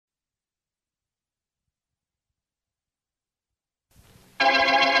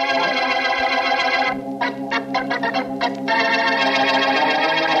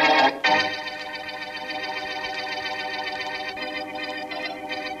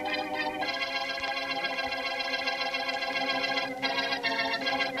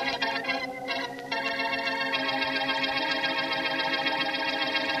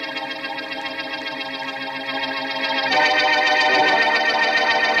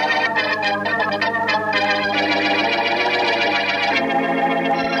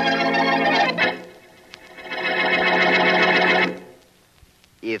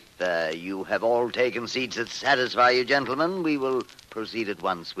taken seats that satisfy you, gentlemen, we will proceed at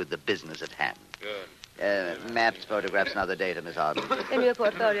once with the business at hand. Good. Maps, photographs, and other data, Miss Arden. In your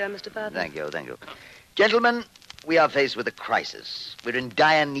portfolio, Mr. Parker. Thank you. Gentlemen, we are faced with a crisis. We're in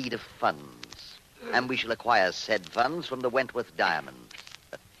dire need of funds, and we shall acquire said funds from the Wentworth diamonds.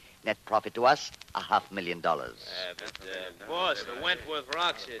 Net profit to us, $500,000. Boss, the Wentworth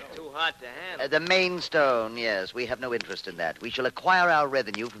rocks are too hot to handle. The main stone, yes. We have no interest in that. We shall acquire our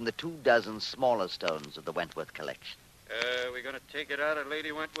revenue from the 24 smaller stones of the Wentworth collection. We gonna take it out of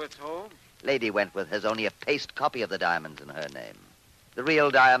Lady Wentworth's home? Lady Wentworth has only a paste copy of the diamonds in her name. The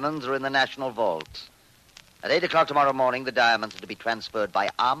real diamonds are in the National Vaults. At 8 o'clock tomorrow morning, the diamonds are to be transferred by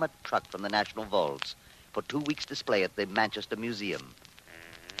armored truck from the National Vaults for 2 weeks' display at the Manchester Museum.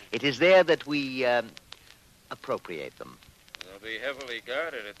 It is there that we appropriate them. They'll be heavily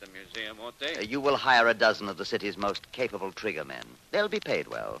guarded at the museum, won't they? You will hire a dozen of the city's most capable trigger men. They'll be paid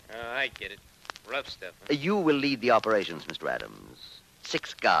well. I get it. Rough stuff, huh? You will lead the operations, Mr. Adams.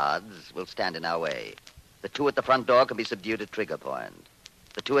 6 guards will stand in our way. The 2 at the front door can be subdued at trigger point.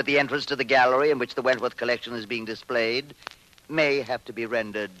 The 2 at the entrance to the gallery in which the Wentworth collection is being displayed may have to be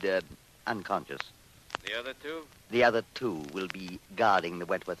rendered unconscious. The other 2? The other 2 will be guarding the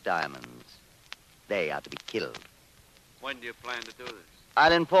Wentworth diamonds. They are to be killed. When do you plan to do this?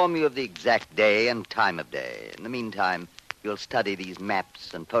 I'll inform you of the exact day and time of day. In the meantime, you'll study these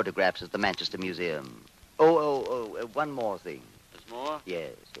maps and photographs at the Manchester Museum. One more thing. There's more?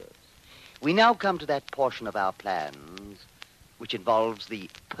 Yes. We now come to that portion of our plans which involves the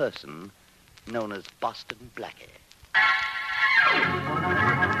person known as Boston Blackie.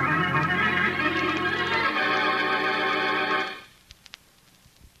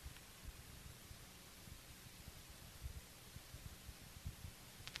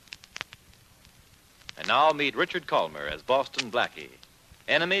 And now meet Richard Culmer as Boston Blackie.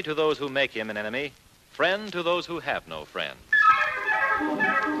 Enemy to those who make him an enemy, friend to those who have no friends.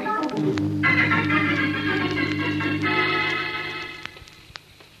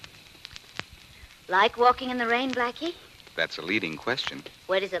 Like walking in the rain, Blackie? That's a leading question.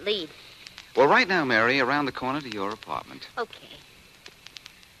 Where does it lead? Well, right now, Mary, around the corner to your apartment. Okay.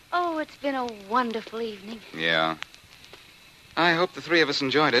 Oh, it's been a wonderful evening. Yeah. I hope the 3 of us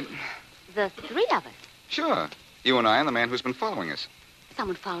enjoyed it. The 3 of us? Sure. You and I and the man who's been following us.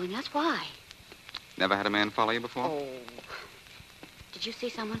 Someone following us? Why? Never had a man follow you before? Oh. Did you see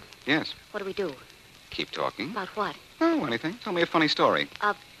someone? Yes. What do we do? Keep talking. About what? Oh, anything. Tell me a funny story.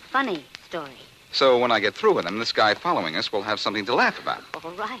 A funny story. So when I get through with him, this guy following us will have something to laugh about.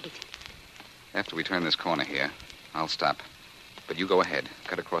 All right. After we turn this corner here, I'll stop. But you go ahead,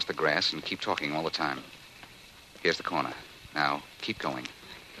 cut across the grass, and keep talking all the time. Here's the corner. Now, keep going.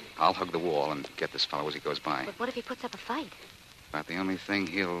 I'll hug the wall and get this fellow as he goes by. But what if he puts up a fight? About the only thing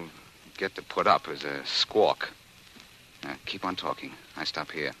he'll get to put up is a squawk. Now, keep on talking. I stop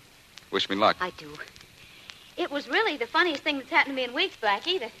here. Wish me luck. I do. It was really the funniest thing that's happened to me in weeks,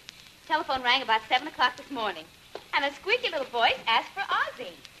 Blackie. The telephone rang about 7 o'clock this morning. And a squeaky little voice asked for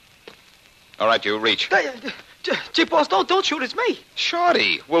Ozzie. All right, you, reach. Gee, boss, don't shoot. It's me.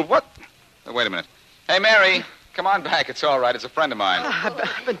 Shorty. Well, what? Oh, wait a minute. Hey, Mary, come on back. It's all right. It's a friend of mine.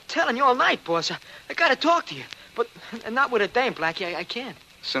 I've been telling you all night, boss. I got to talk to you. But not with a dame, Blackie. I can't.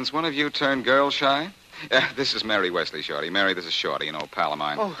 Since one of you turned girl shy? This is Mary Wesley, Shorty. Mary, this is Shorty, an old pal of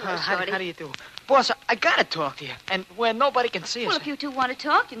mine. Oh, how do you do? Boss, I got to talk to you. And where nobody can see us. Well, if you 2 want to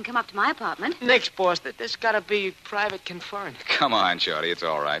talk, you can come up to my apartment. Nix, boss. This got to be private conference. Come on, Shorty. It's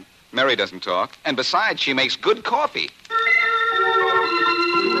all right. Mary doesn't talk. And besides, she makes good coffee.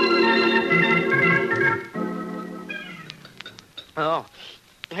 Oh.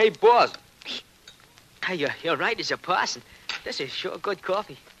 Hey, boss. Hey, you're right as a parson. This is sure good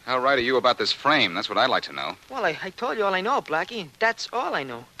coffee. How right are you about this frame? That's what I'd like to know. Well, I told you all I know, Blackie. That's all I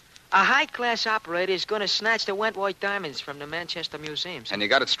know. A high-class operator is going to snatch the Wentworth diamonds from the Manchester Museum. And you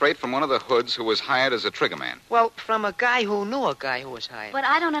got it straight from one of the hoods who was hired as a triggerman. Well, from a guy who knew a guy who was hired. But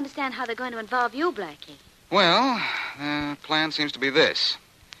I don't understand how they're going to involve you, Blackie. Well, the plan seems to be this.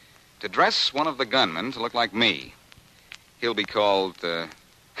 To dress one of the gunmen to look like me. He'll be called,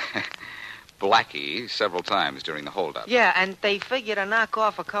 Blackie several times during the holdup. Yeah, and they figure to knock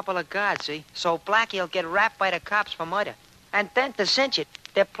off a couple of guards, see? So Blackie'll get wrapped by the cops for murder. And then to cinch it,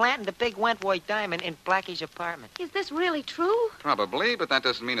 they're planting the big Wentworth diamond in Blackie's apartment. Is this really true? Probably, but that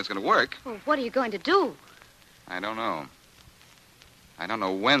doesn't mean it's going to work. Well, what are you going to do? I don't know. I don't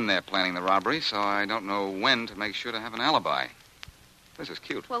know when they're planning the robbery, so I don't know when to make sure to have an alibi. This is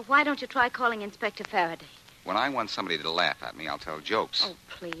cute. Well, why don't you try calling Inspector Faraday? When I want somebody to laugh at me, I'll tell jokes. Oh,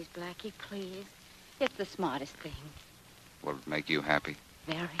 please, Blackie, please. It's the smartest thing. Will it make you happy?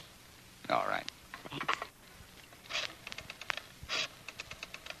 Very. All right. Thanks.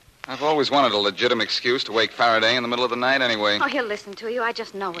 I've always wanted a legitimate excuse to wake Faraday in the middle of the night anyway. Oh, he'll listen to you. I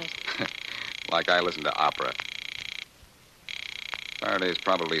just know it. Like I listen to opera. Faraday's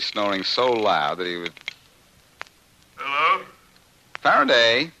probably snoring so loud that he would... Hello?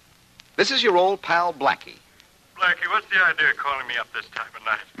 Faraday, this is your old pal Blackie. Blackie, what's the idea of calling me up this time of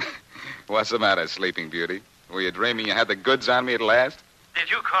night? What's the matter, Sleeping Beauty? Were you dreaming you had the goods on me at last?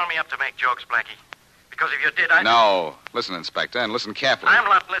 Did you call me up to make jokes, Blackie? Because if you did, No. Listen, Inspector, and listen carefully. I'm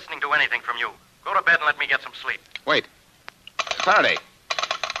not listening to anything from you. Go to bed and let me get some sleep. Wait. Faraday.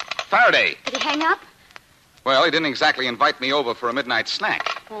 Faraday. Did he hang up? Well, he didn't exactly invite me over for a midnight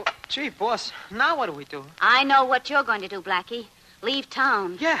snack. Well, gee, boss, now what do we do? I know what you're going to do, Blackie. Leave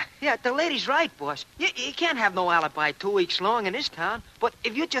town. Yeah, the lady's right, boss. You can't have no alibi 2 weeks long in this town. But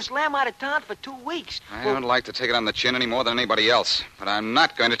if you just lamb out of town for 2 weeks... I don't like to take it on the chin any more than anybody else. But I'm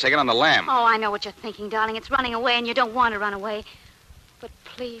not going to take it on the lamb. Oh, I know what you're thinking, darling. It's running away, and you don't want to run away. But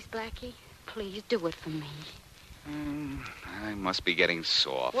please, Blackie, please do it for me. I must be getting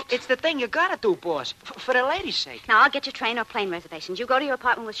soft. Well, it's the thing you gotta do, boss. For the lady's sake. Now, I'll get your train or plane reservations. You go to your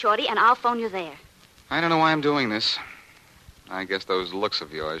apartment with Shorty, and I'll phone you there. I don't know why I'm doing this. I guess those looks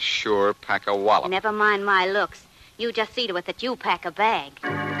of yours sure pack a wallop. Never mind my looks. You just see to it that you pack a bag.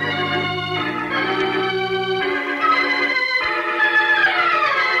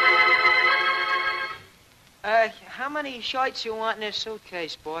 How many shirts you want in this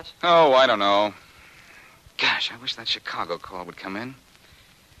suitcase, boss? Oh, I don't know. Gosh, I wish that Chicago call would come in.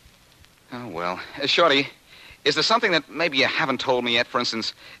 Oh, well. Shorty, is there something that maybe you haven't told me yet? For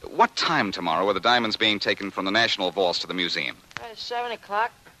instance, what time tomorrow are the diamonds being taken from the National Vaults to the museum? 7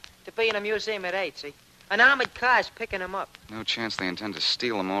 o'clock. To be in the museum at 8, see? An armored car's picking them up. No chance they intend to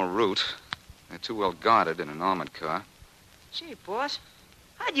steal them en route. They're too well guarded in an armored car. Gee, boss,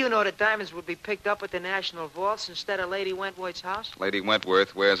 how'd you know the diamonds would be picked up at the National Vaults instead of Lady Wentworth's house? Lady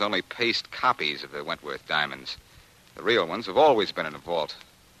Wentworth wears only paste copies of the Wentworth diamonds. The real ones have always been in a vault.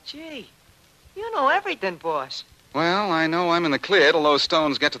 Gee, you know everything, boss. Well, I know I'm in the clear till those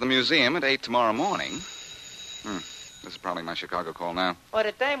stones get to the museum at 8 tomorrow morning. This is probably my Chicago call now. Or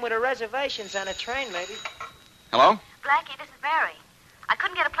the dame with the reservations on a train, maybe. Hello? Blackie, this is Mary. I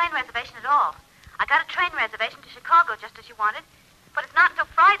couldn't get a plane reservation at all. I got a train reservation to Chicago just as you wanted, but it's not until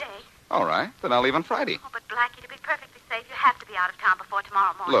Friday. All right, then I'll leave on Friday. Oh, but Blackie, to be perfectly safe, you have to be out of town before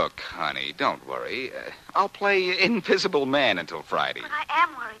tomorrow morning. Look, honey, don't worry. I'll play Invisible Man until Friday. But I am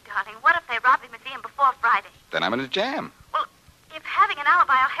worried, darling. What if they rob the museum before Friday? Then I'm in a jam. Well, if having an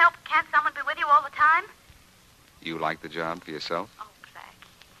alibi will help, can't someone be with you all the time? You like the job for yourself? Oh,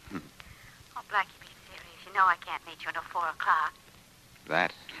 Blackie. Oh, Blackie, be serious. You know I can't meet you until 4 o'clock.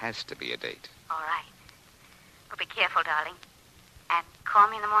 That has to be a date. All right. But be careful, darling. And call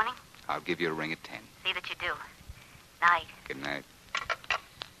me in the morning. I'll give you a ring at 10. See that you do. Night. Good night.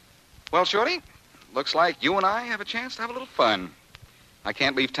 Well, Shorty, looks like you and I have a chance to have a little fun. I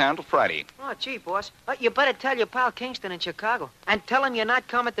can't leave town till Friday. Oh, gee, boss. You better tell your pal Kingston in Chicago. And tell him you're not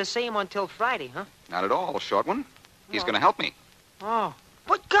coming to see him until Friday, huh? Not at all, short one. He's going to help me. Oh.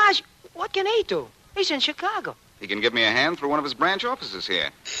 But, gosh, what can he do? He's in Chicago. He can give me a hand through one of his branch offices here.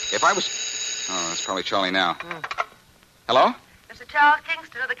 If I was... Oh, that's probably Charlie now. Hello? Mr. Charles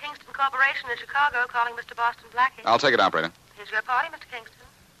Kingston of the Kingston Corporation in Chicago calling Mr. Boston Blackie. I'll take it, operator. Here's your party, Mr. Kingston.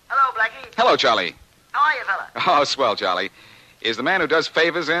 Hello, Blackie. Hello, Charlie. How are you, fella? Oh, swell, Charlie. Is the man who does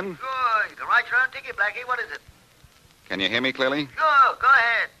favors in? Good. You can write your own ticket, Blackie. What is it? Can you hear me clearly? Sure. Go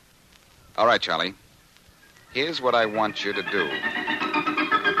ahead. All right, Charlie. Here's what I want you to do.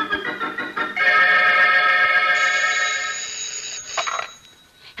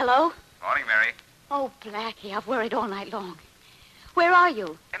 Hello? Morning, Mary. Oh, Blackie, I've worried all night long. Where are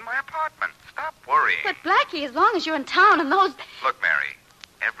you? In my apartment. Stop worrying. But, Blackie, as long as you're in town and those... Look, Mary,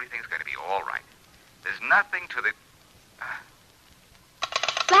 everything's going to be all right. There's nothing to the...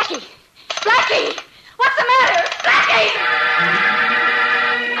 Blackie! Blackie! What's the matter? Blackie!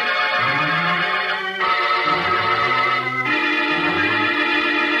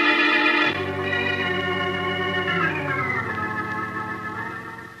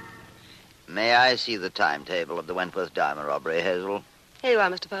 May I see the timetable of the Wentworth diamond robbery, Hazel? Here you are,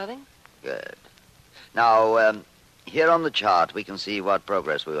 Mr. Farthing. Good. Now, here on the chart, we can see what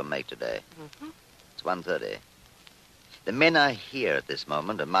progress we will make today. Mm-hmm. It's 1:30. The men are here at this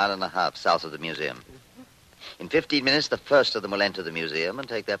moment, a mile and a half south of the museum. Mm-hmm. In 15 minutes, the first of them will enter the museum and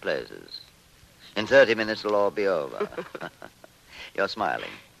take their places. In 30 minutes, it'll all be over. You're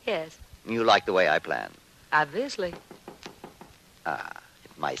smiling. Yes, You like the way I plan. obviously.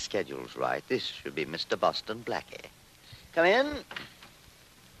 If my schedule's right, this should be Mr. Boston Blackie. Come in.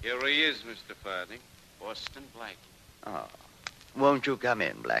 Here he is, Mr. Farthing. Boston Blackie. Oh. Won't you come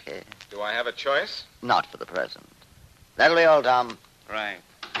in, Blackie? Do I have a choice? Not for the present. That'll be all, Tom. Right.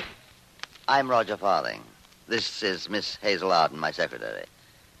 I'm Roger Farthing. This is Miss Hazel Arden, my secretary.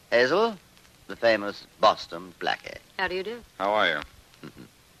 Hazel, the famous Boston Blackie. How do you do? How are you?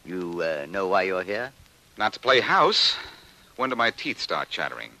 You know why you're here? Not to play house. When do my teeth start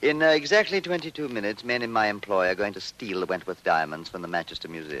chattering? In exactly 22 minutes, men in my employ are going to steal the Wentworth diamonds from the Manchester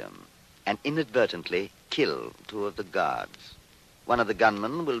Museum and inadvertently kill 2 of the guards. One of the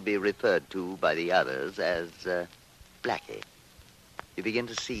gunmen will be referred to by the others as Blackie. You begin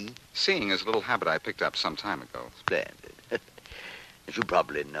to see? Seeing is a little habit I picked up some time ago. Splendid. As you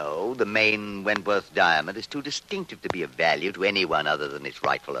probably know, the main Wentworth diamond is too distinctive to be of value to anyone other than its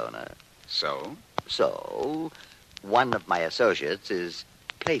rightful owner. So? So, one of my associates is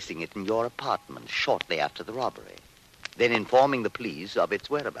placing it in your apartment shortly after the robbery, then informing the police of its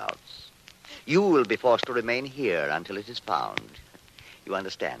whereabouts. You will be forced to remain here until it is found. You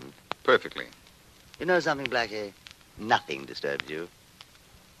understand? Perfectly. You know something, Blackie? Nothing disturbs you.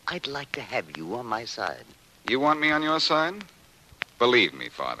 I'd like to have you on my side. You want me on your side? Believe me,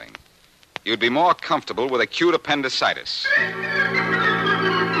 Farthing, you'd be more comfortable with acute appendicitis.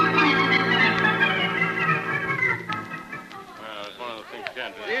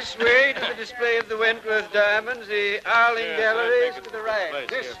 This way to the display of the Wentworth diamonds, the Arling Galleries to the right.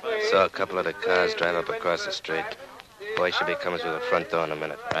 This way. Saw a couple of the cars drive up across the street. Boy should be coming through the front door in a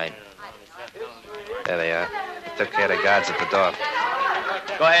minute, right? There they are. Took care of the guards at the door.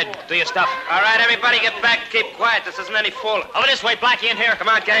 Go ahead, do your stuff. All right, everybody get back. Keep quiet. This isn't any fool. Over this way, Blackie, in here. Come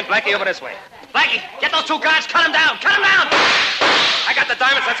on, gang. Blackie, over this way. Blackie, get those 2 guards. Cut them down. Cut them down. I got the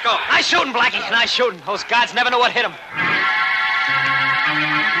diamonds. Let's go. Nice shooting, Blackie. Nice shooting. Those guards never know what hit them.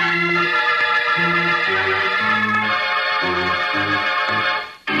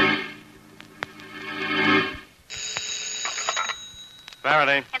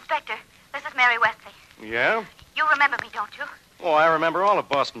 Faraday. Inspector, this is Mary Wesley. Yeah? You remember me, don't you? Oh, I remember all of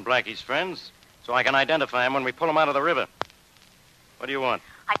Boston Blackie's friends, so I can identify him when we pull him out of the river. What do you want?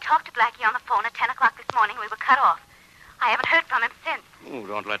 I talked to Blackie on the phone at 10 o'clock this morning. We were cut off. I haven't heard from him since. Oh,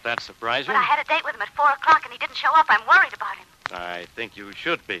 don't let that surprise you. But I had a date with him at 4 o'clock, and he didn't show up. I'm worried about him. I think you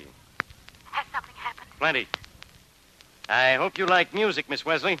should be. Has something happened? Plenty. I hope you like music, Miss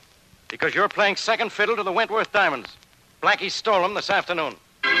Wesley, because you're playing second fiddle to the Wentworth diamonds. Blackie stole them this afternoon.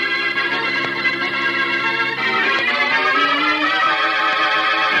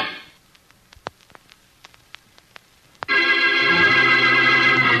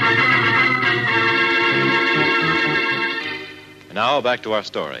 And now back to our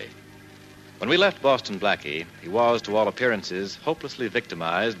story. When we left Boston Blackie, he was, to all appearances, hopelessly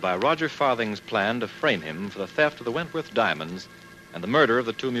victimized by Roger Farthing's plan to frame him for the theft of the Wentworth diamonds and the murder of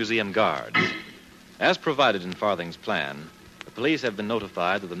the 2 museum guards. As provided in Farthing's plan, the police have been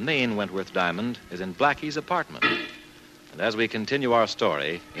notified that the main Wentworth diamond is in Blackie's apartment. And as we continue our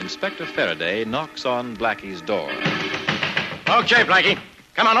story, Inspector Faraday knocks on Blackie's door. Okay, Blackie.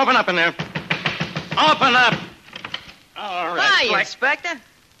 Come on, open up in there. Open up! All right, Hi, Black- Inspector.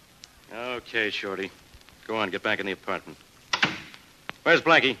 Okay, Shorty. Go on, get back in the apartment. Where's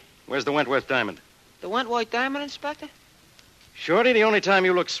Blackie? Where's the Wentworth diamond? The Wentworth diamond, Inspector? Shorty, the only time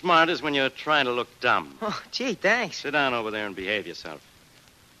you look smart is when you're trying to look dumb. Oh, gee, thanks. Sit down over there and behave yourself.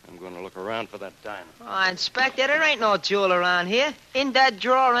 I'm going to look around for that diamond. Oh, Inspector, there ain't no jewel around here. In that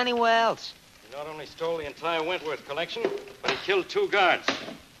drawer or anywhere else. He not only stole the entire Wentworth collection, but he killed 2 guards.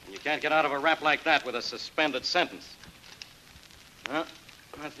 And you can't get out of a rap like that with a suspended sentence. Well,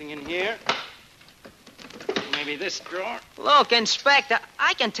 nothing in here. Maybe this drawer. Look, Inspector,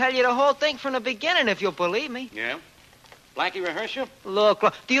 I can tell you the whole thing from the beginning if you'll believe me. Yeah? Blackie rehearse you? Look,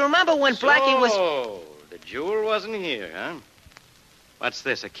 do you remember when Blackie was... Oh, the jewel wasn't here, huh? What's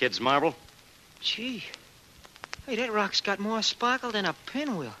this, a kid's marble? Gee. Hey, that rock's got more sparkle than a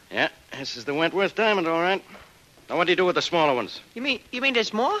pinwheel. Yeah, this is the Wentworth diamond, all right. Now, what do you do with the smaller ones? You mean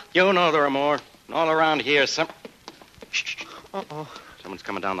there's more? You know there are more. All around here, Shh. Uh-oh. Someone's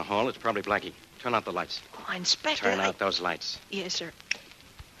coming down the hall. It's probably Blackie. Turn out the lights. Oh, Inspector, Turn out those lights. Yes, sir.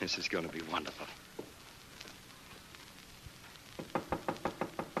 This is going to be wonderful.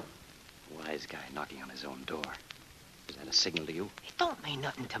 Wise guy knocking on his own door. Is that a signal to you? It don't mean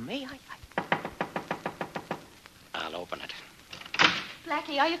nothing to me. I'll open it.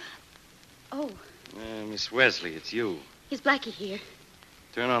 Blackie, are you... Oh, Miss Wesley, it's you. is Blackie here?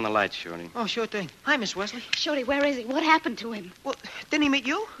 Turn on the lights, Shorty. Oh, sure thing. Hi, Miss Wesley. Shorty, where is he? What happened to him? Well, didn't he meet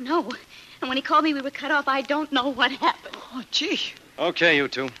you? No. And when he called me, we were cut off. I don't know what happened. Oh, gee. Okay, you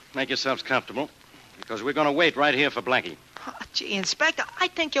two. Make yourselves comfortable. Because we're going to wait right here for Blackie. Gee, Inspector, I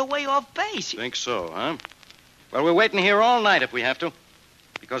think you're way off base. Think so, huh? Well, we're waiting here all night if we have to.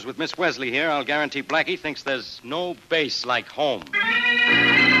 Because with Miss Wesley here, I'll guarantee Blackie thinks there's no base like home.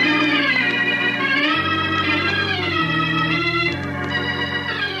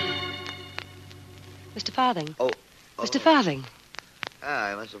 Mr. Farthing. Oh. Mr. Farthing,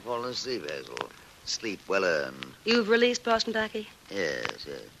 I must have fallen asleep, Hazel. Sleep well earned. you've released Boston Blackie? Yes,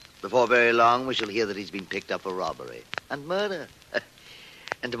 yes. Before very long, we shall hear that he's been picked up for robbery and murder.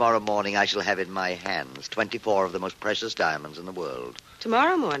 And tomorrow morning, I shall have in my hands 24 of the most precious diamonds in the world.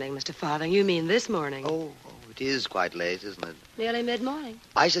 Tomorrow morning, Mr. Farthing. You mean this morning? Oh, it is quite late, isn't it? Nearly mid-morning.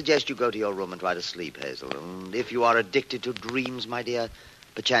 I suggest you go to your room and try to sleep, Hazel. And if you are addicted to dreams, my dear,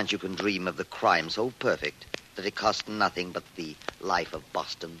 perchance you can dream of the crime so perfect that it cost nothing but the life of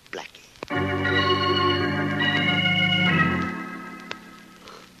Boston Blackie.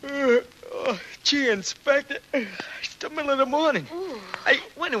 Gee, Inspector, it's the middle of the morning. Hey,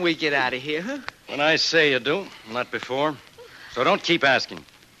 when do we get out of here, huh? When I say you do, not before. So don't keep asking.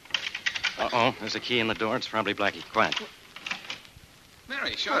 Uh-oh, there's a key in the door. It's probably Blackie. Quiet.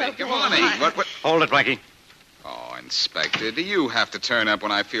 Mary, Shorty, good morning. What? Hold it, Blackie. Oh, Inspector, do you have to turn up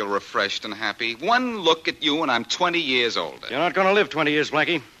when I feel refreshed and happy? One look at you and I'm 20 years older. You're not going to live 20 years,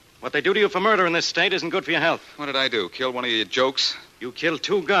 Blackie. What they do to you for murder in this state isn't good for your health. What did I do? Kill one of your jokes? You killed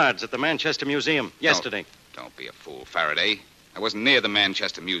 2 guards at the Manchester Museum yesterday. Don't be a fool, Faraday. I wasn't near the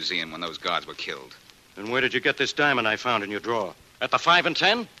Manchester Museum when those guards were killed. Then where did you get this diamond I found in your drawer? At the 5 and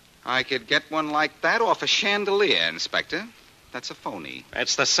 10? I could get one like that off a chandelier, Inspector. That's a phony.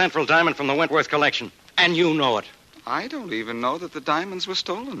 That's the central diamond from the Wentworth collection. And you know it. I don't even know that the diamonds were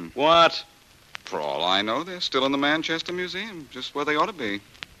stolen. What? For all I know, they're still in the Manchester Museum, just where they ought to be.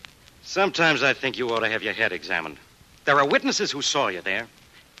 Sometimes I think you ought to have your head examined. There are witnesses who saw you there.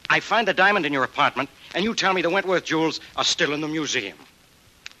 I find the diamond in your apartment, and you tell me the Wentworth jewels are still in the museum.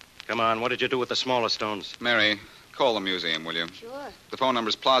 Come on, what did you do with the smaller stones? Mary, call the museum, will you? Sure. The phone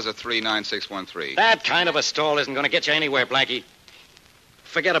number's Plaza 39613. That kind of a stall isn't going to get you anywhere, Blackie.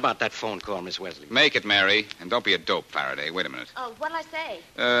 Forget about that phone call, Miss Wesley. Make it, Mary, and don't be a dope, Faraday. Wait a minute. Oh, what'll I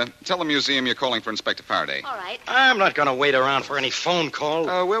say? Tell the museum you're calling for Inspector Faraday. All right. I'm not going to wait around for any phone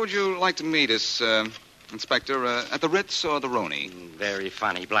call. Where would you like to meet us, Inspector? At the Ritz or the Roni? Very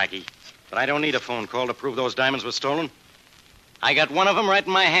funny, Blackie. But I don't need a phone call to prove those diamonds were stolen. I got one of them right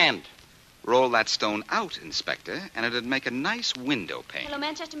in my hand. Roll that stone out, Inspector, and it'd make a nice window pane. Hello,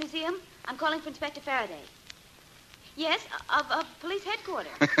 Manchester Museum. I'm calling for Inspector Faraday. Yes, of police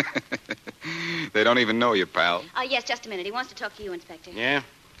headquarters. They don't even know you, pal. Yes, just a minute. He wants to talk to you, Inspector. Yeah?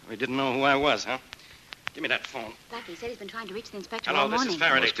 We didn't know who I was, huh? Give me that phone. Blackie said he's been trying to reach the inspector Hello, all morning. this is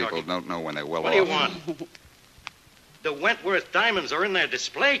Faraday Most people talking. don't know when they're well What off. do you want? The Wentworth diamonds are in their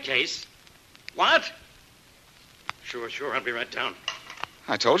display case. What? Sure, I'll be right down.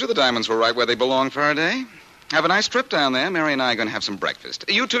 I told you the diamonds were right where they belong, Faraday. Have a nice trip down there. Mary and I are going to have some breakfast.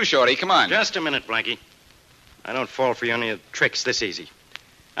 You too, Shorty. Come on. Just a minute, Blackie. I don't fall for any of the tricks this easy.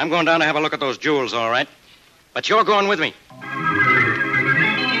 I'm going down to have a look at those jewels, all right? But you're going with me.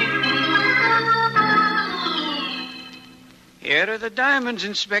 Here are the diamonds,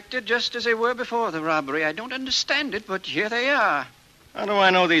 Inspector, just as they were before the robbery. I don't understand it, but here they are. How do I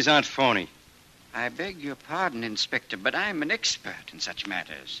know these aren't phony? I beg your pardon, Inspector, but I'm an expert in such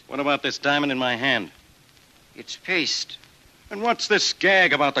matters. What about this diamond in my hand? It's paste. And what's this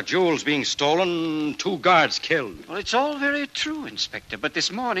gag about the jewels being stolen, 2 guards killed? Well, it's all very true, Inspector, but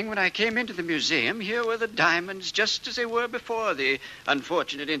this morning when I came into the museum, here were the diamonds just as they were before the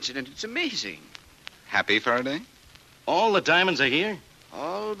unfortunate incident. It's amazing. Happy, Faraday? All the diamonds are here?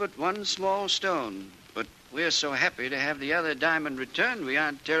 All but one small stone. But we're so happy to have the other diamond returned, we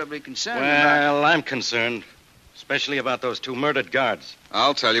aren't terribly concerned about Well, I'm concerned. Especially about those 2 murdered guards.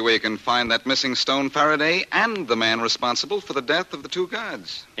 I'll tell you where you can find that missing stone, Faraday, and the man responsible for the death of the 2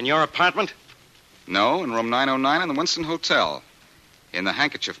 guards. In your apartment? No, in room 909 in the Winston Hotel. In the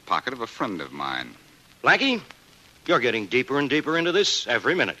handkerchief pocket of a friend of mine. Blackie, you're getting deeper and deeper into this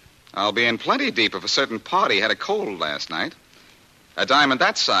every minute. I'll be in plenty deep if a certain party had a cold last night. A diamond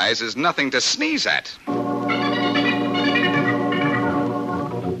that size is nothing to sneeze at.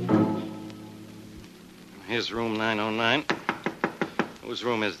 Here's room 909. Whose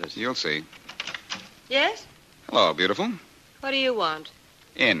room is this? You'll see. Yes? Hello, beautiful. What do you want?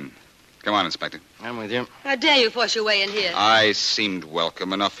 In. Come on, Inspector. I'm with you. How dare you force your way in here? I seemed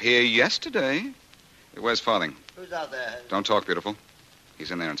welcome enough here yesterday. Where's Farthing? Who's out there? Don't talk, beautiful.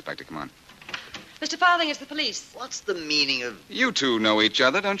 He's in there, Inspector. Come on. Mr. Farthing, it's the police. What's the meaning of... You two know each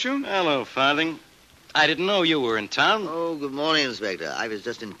other, don't you? Hello, Farthing. I didn't know you were in town. Oh, good morning, Inspector. I was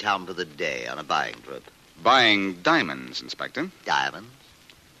just in town for the day on a buying trip. Buying diamonds, Inspector. Diamonds?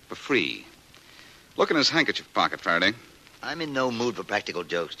 For free. Look in his handkerchief pocket, Faraday. I'm in no mood for practical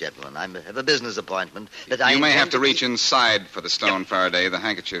jokes, gentlemen. I have a business appointment that You may have to be- reach inside for the stone, Faraday. The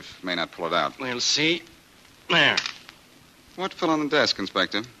handkerchief may not pull it out. We'll see. There. What fell on the desk,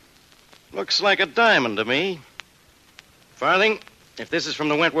 Inspector? Looks like a diamond to me. Farthing, if this is from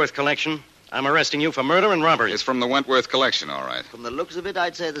the Wentworth collection, I'm arresting you for murder and robbery. It's from the Wentworth collection, all right. From the looks of it,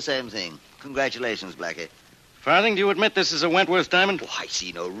 I'd say the same thing. Congratulations, Blackie. Farthing, do you admit this is a Wentworth diamond? Oh, I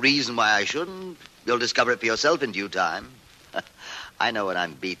see no reason why I shouldn't. You'll discover it for yourself in due time. I know when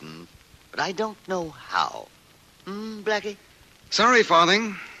I'm beaten, but I don't know how. Blackie? Sorry,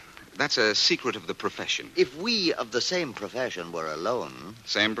 Farthing. That's a secret of the profession. If we of the same profession were alone...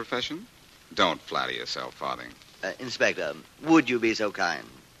 Same profession? Don't flatter yourself, Farthing. Inspector, would you be so kind?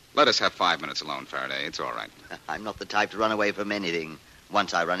 Let us have 5 minutes alone, Faraday. It's all right. I'm not the type to run away from anything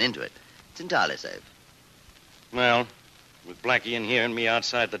once I run into it. It's entirely safe. Well, with Blackie in here and me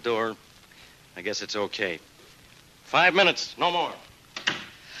outside the door, I guess it's okay. 5 minutes, no more.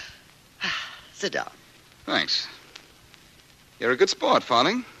 Sit down. Thanks. You're a good sport,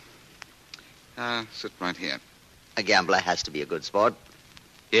 Farthing. Sit right here. A gambler has to be a good sport.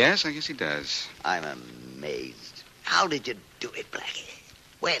 Yes, I guess he does. I'm amazed. How did you do it, Blackie?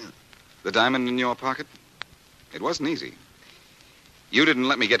 When? The diamond in your pocket? It wasn't easy. You didn't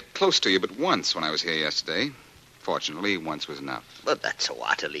let me get close to you but once when I was here yesterday. Fortunately, once was enough. But that's so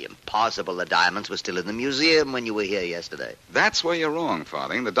utterly impossible. The diamonds were still in the museum when you were here yesterday. That's where you're wrong,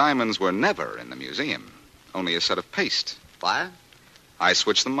 Farthing. The diamonds were never in the museum. Only a set of paste. Why? I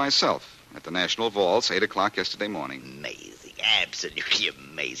switched them myself at the National Vaults, 8 o'clock yesterday morning. Amazing. Absolutely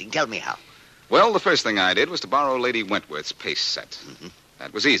amazing. Tell me how. Well, the first thing I did was to borrow Lady Wentworth's paste set.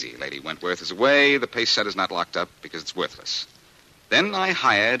 That was easy. Lady Wentworth is away. The paste set is not locked up because it's worthless. Then I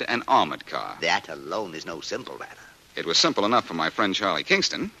hired an armored car. That alone is no simple matter. It was simple enough for my friend Charlie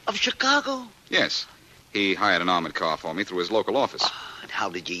Kingston. Of Chicago? Yes. He hired an armored car for me through his local office. And how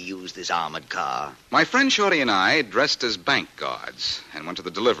did you use this armored car? My friend Shorty and I dressed as bank guards and went to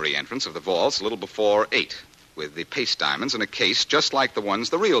the delivery entrance of the vaults a little before 8 with the paste diamonds in a case just like the ones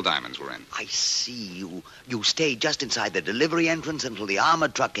the real diamonds were in. I see. You stayed just inside the delivery entrance until the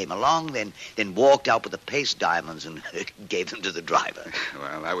armored truck came along, then walked out with the paste diamonds and gave them to the driver.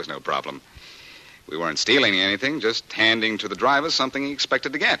 Well, that was no problem. We weren't stealing anything, just handing to the driver something he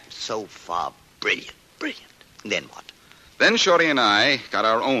expected to get. So far, brilliant, brilliant. Then what? Then Shorty and I got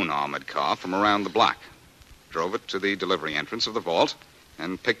our own armored car from around the block, drove it to the delivery entrance of the vault,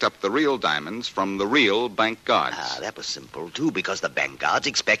 and picked up the real diamonds from the real bank guards. That was simple, too, because the bank guards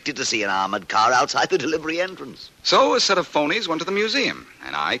expected to see an armored car outside the delivery entrance. So a set of phonies went to the museum,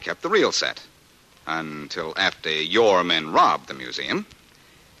 and I kept the real set. Until after your men robbed the museum.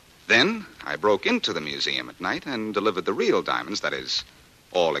 Then I broke into the museum at night and delivered the real diamonds, that is,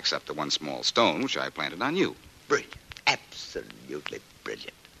 all except the one small stone which I planted on you. Brilliant. Absolutely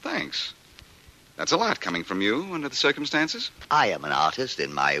brilliant. Thanks. That's a lot coming from you under the circumstances. I am an artist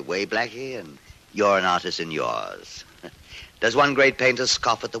in my way, Blackie, and you're an artist in yours. Does one great painter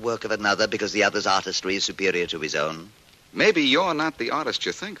scoff at the work of another because the other's artistry is superior to his own? Maybe you're not the artist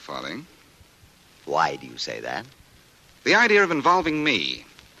you think, Farthing. Why do you say that? The idea of involving me.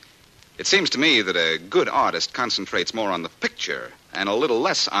 It seems to me that a good artist concentrates more on the picture and a little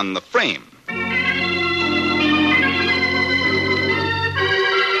less on the frame.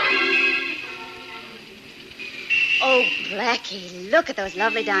 Oh, Blackie, look at those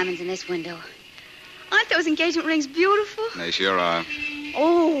lovely diamonds in this window. Aren't those engagement rings beautiful? They sure are.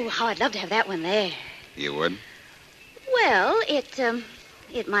 Oh, how I'd love to have that one there. You would? Well,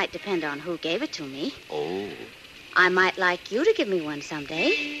 it might depend on who gave it to me. Oh. I might like you to give me one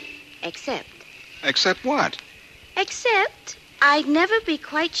someday. Except what? Except I'd never be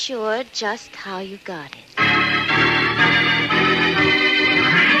quite sure just how you got it.